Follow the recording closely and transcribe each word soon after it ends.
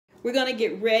we're gonna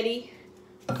get ready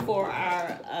for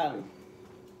our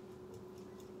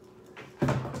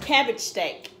cabbage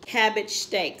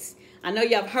steaks. I know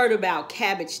y'all have heard about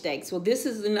cabbage steaks. Well, this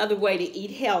is another way to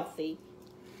eat healthy.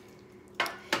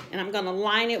 And I'm gonna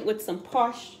line it with some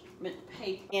parchment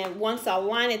paper. And once I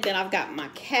line it, then I've got my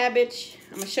cabbage.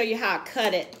 I'm gonna show you how I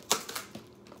cut it.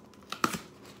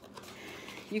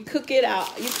 You cook it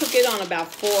out. You cook it on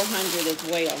about 400 as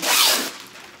well.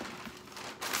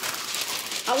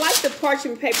 I like the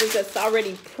parchment papers that's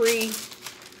already pre-cut.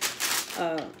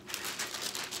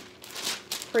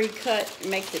 It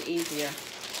makes it easier.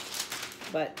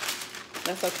 But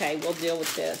that's okay. We'll deal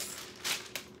with this.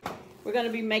 We're going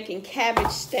to be making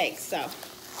cabbage steaks. So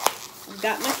I've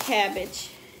got my cabbage.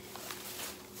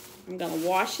 I'm going to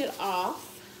wash it off.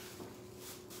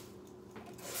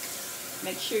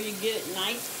 Make sure you get it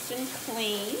nice and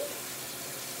clean.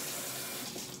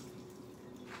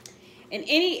 And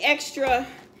any extra,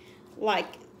 like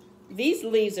these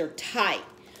leaves are tight,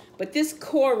 but this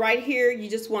core right here, you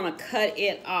just want to cut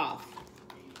it off.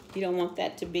 You don't want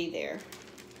that to be there.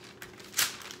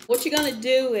 What you're going to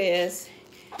do is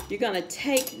you're going to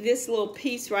take this little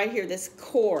piece right here, this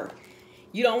core.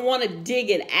 You don't want to dig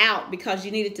it out because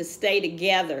you need it to stay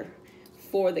together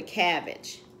for the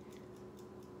cabbage.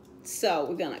 So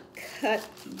we're going to cut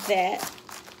that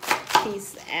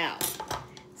piece out.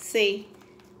 See?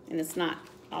 And it's not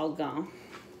all gone.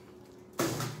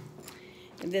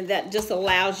 And then that just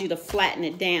allows you to flatten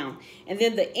it down. And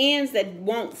then the ends that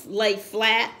won't lay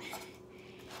flat,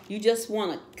 you just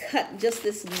want to cut just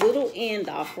this little end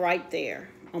off right there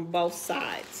on both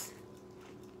sides.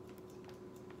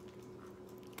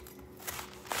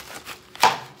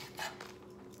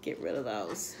 Get rid of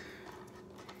those.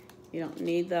 You don't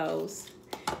need those.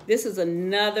 This is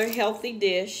another healthy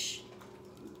dish.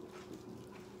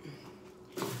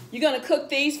 You're gonna cook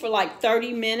these for like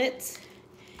 30 minutes.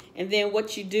 And then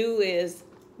what you do is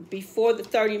before the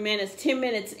 30 minutes, 10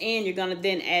 minutes in, you're gonna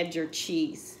then add your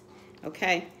cheese,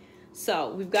 okay?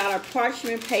 So we've got our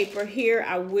parchment paper here.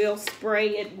 I will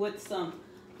spray it with some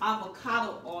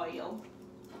avocado oil.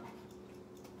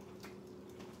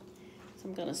 So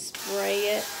I'm gonna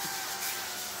spray it.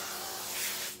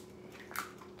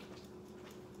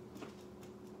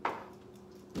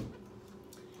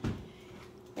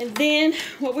 And then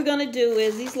what we're gonna do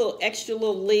is these little extra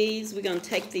little leaves, we're gonna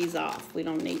take these off. We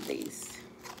don't need these.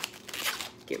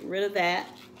 Get rid of that.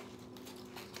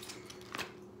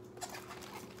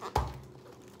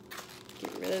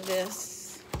 Get rid of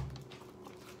this.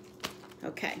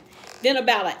 Okay. Then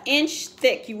about 1 inch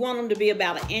thick. You want them to be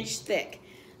about 1 inch thick.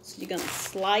 So you're gonna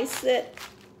slice it.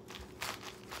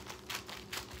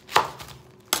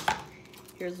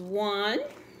 Here's one.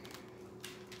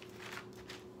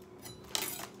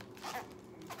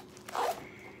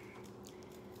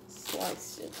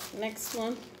 Slice it. Next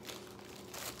one.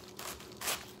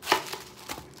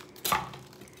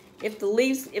 If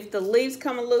the leaves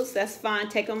come loose, that's fine.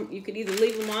 Take them. You could either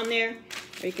leave them on there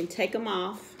or you can take them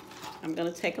off. I'm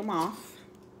gonna take them off.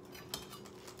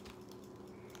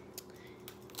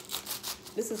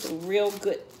 This is a real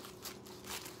good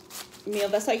meal.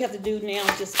 That's all you have to do now.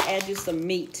 Just add you some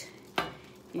meat.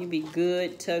 You'll be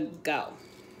good to go.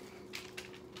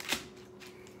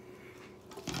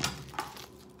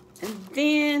 And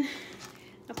then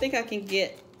I think I can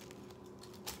get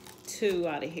 2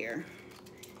 out of here.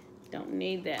 Don't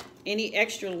need that. Any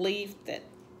extra leaf that,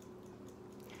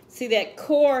 see, that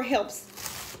core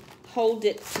helps hold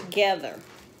it together.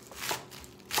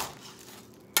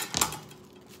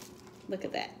 Look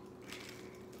at that.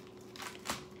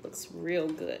 Looks real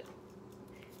good.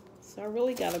 So I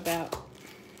really got about,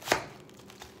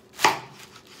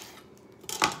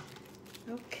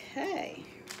 okay.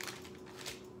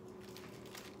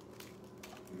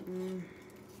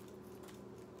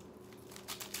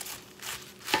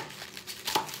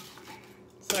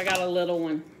 So I got a little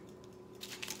one.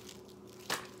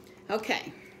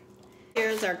 Okay.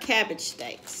 Here's our cabbage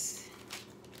steaks.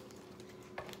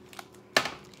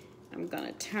 I'm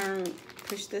gonna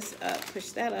push this up,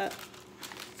 push that up.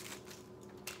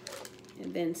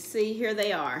 And then see, here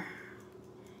they are.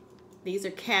 These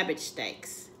are cabbage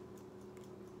steaks.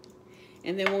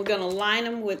 And then we're gonna line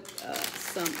them with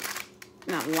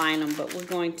not line them, but we're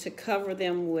going to cover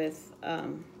them with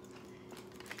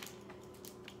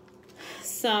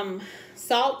some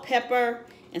salt, pepper,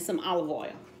 and some olive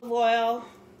oil. Olive oil.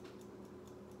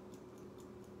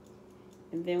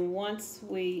 And then once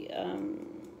we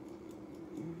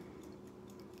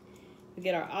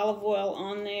get our olive oil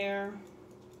on there,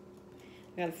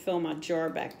 I gotta fill my jar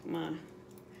back, my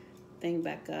thing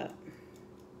back up.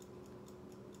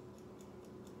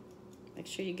 Make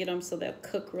sure you get them so they'll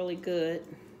cook really good.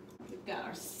 We've got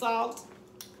our salt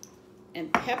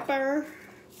and pepper.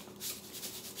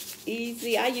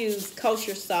 Easy, I use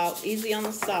kosher salt, easy on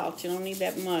the salt. You don't need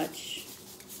that much.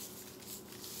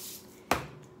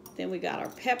 Then we got our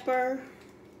pepper.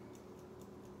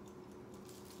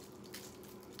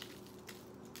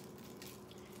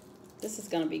 This is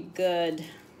gonna be good.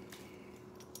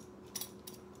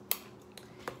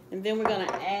 And then we're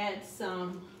gonna add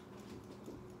some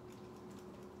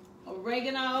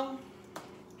oregano.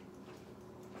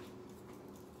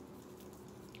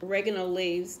 Oregano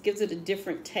leaves, gives it a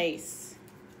different taste.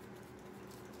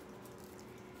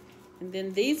 And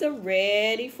then these are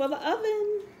ready for the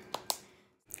oven.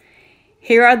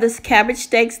 Here are the cabbage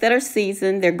steaks that are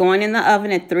seasoned. They're going in the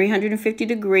oven at 350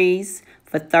 degrees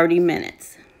for 30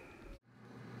 minutes.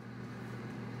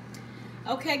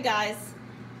 Okay guys,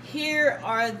 here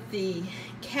are the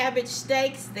cabbage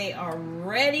steaks. They are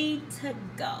ready to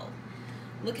go.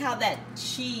 Look how that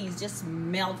cheese just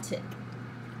melted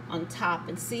on top,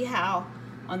 and see how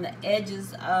on the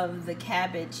edges of the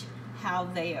cabbage how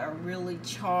they are really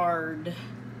charred.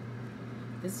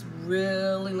 This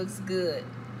really looks good.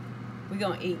 We're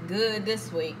gonna eat good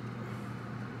this week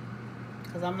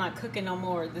because I'm not cooking no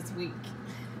more this week.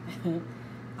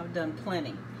 I've done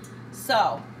plenty.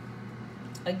 So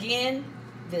again,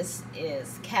 this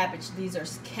is cabbage. These are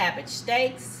cabbage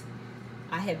steaks.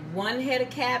 I had one head of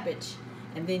cabbage,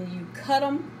 and then you cut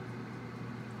them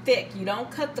thick. You don't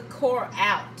cut the core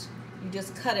out. You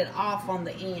just cut it off on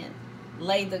the end.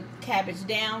 Lay the cabbage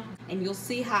down, and you'll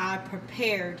see how I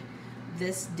prepared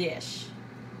this dish.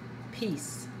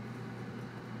 Peace.